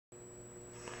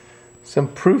Some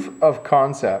proof of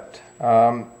concept.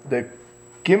 The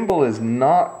gimbal is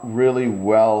not really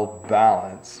well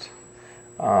balanced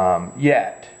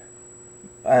yet,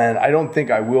 and I don't think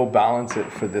I will balance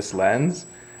it for this lens,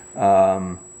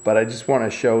 but I just want to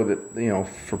show that, you know,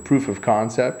 for proof of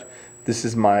concept, this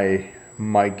is my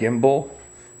gimbal.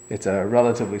 It's a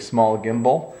relatively small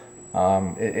gimbal.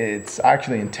 It's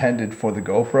actually intended for the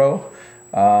GoPro,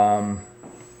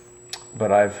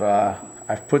 but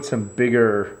I've put some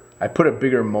bigger. I put a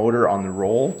bigger motor on the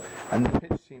roll, and the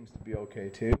pitch seems to be okay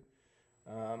too.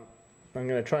 I'm going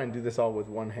to try and do this all with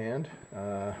one hand.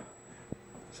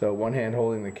 So one hand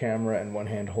holding the camera and one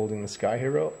hand holding the Sky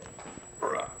Hero.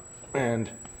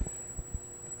 And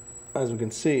as we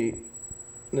can see,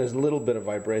 there's a little bit of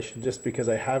vibration just because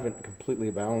I haven't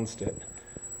completely balanced it.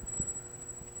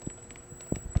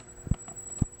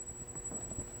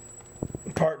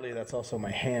 Partly that's also my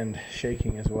hand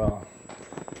shaking as well.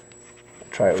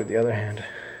 Try it with the other hand.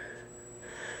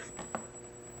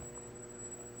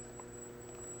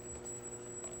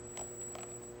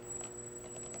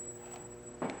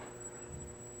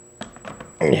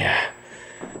 Yeah,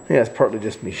 it's partly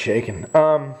just me shaking.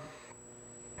 Because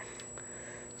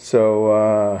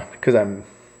I'm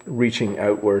reaching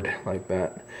outward like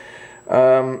that.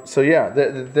 So yeah,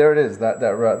 there it is.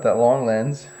 That long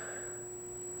lens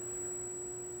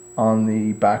on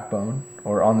the backbone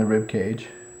or on the rib cage,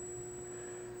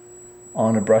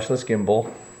 on a brushless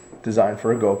gimbal designed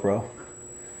for a GoPro.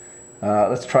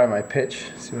 Let's try my pitch,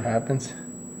 see what happens.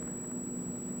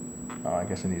 Oh, I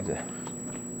guess I need to.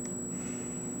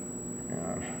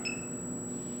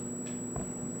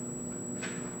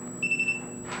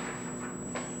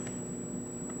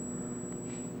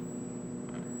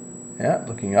 Yeah,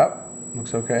 looking up,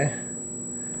 looks okay.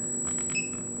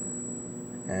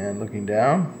 And looking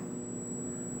down.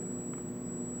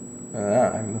 Look at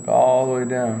that, I can look all the way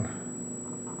down.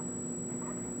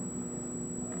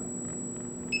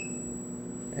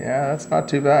 Yeah, that's not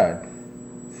too bad.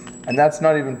 And that's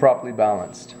not even properly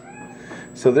balanced.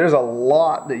 So there's a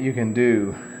lot that you can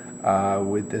do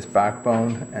with this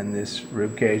backbone and this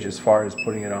rib cage as far as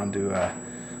putting it onto a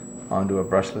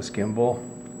brushless gimbal.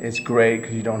 It's great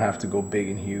because you don't have to go big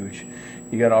and huge.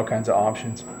 You got all kinds of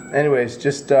options. Anyways,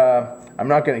 just I'm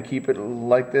not going to keep it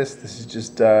like this. This is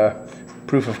just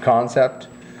proof of concept.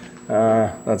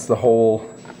 That's the whole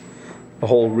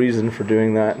reason for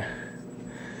doing that.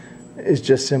 Is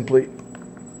just simply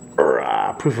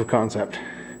proof of concept.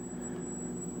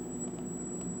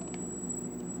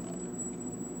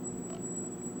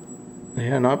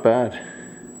 Yeah, not bad.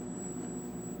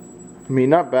 I mean,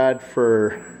 not bad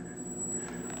for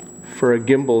a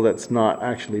gimbal that's not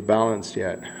actually balanced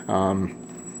yet.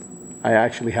 I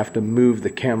actually have to move the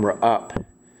camera up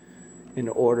in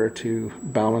order to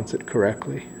balance it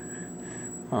correctly,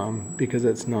 because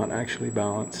it's not actually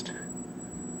balanced.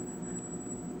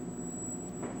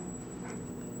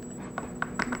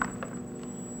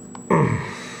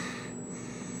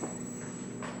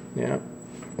 Yeah,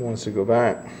 it wants to go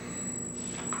back.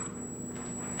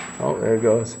 Oh, there it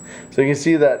goes. So you can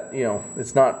see that, you know,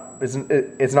 it's not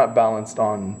balanced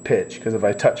on pitch, because if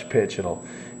I touch pitch, it'll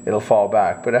fall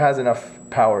back. But it has enough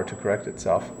power to correct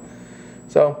itself.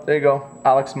 So there you go,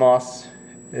 Alex Moss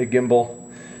gimbal.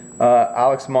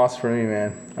 Alex Moss for me,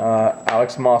 man.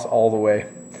 Alex Moss all the way.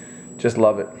 Just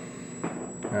love it.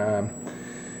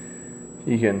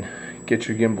 You can get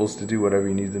your gimbals to do whatever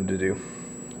you need them to do.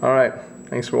 All right,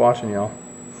 thanks for watching, y'all.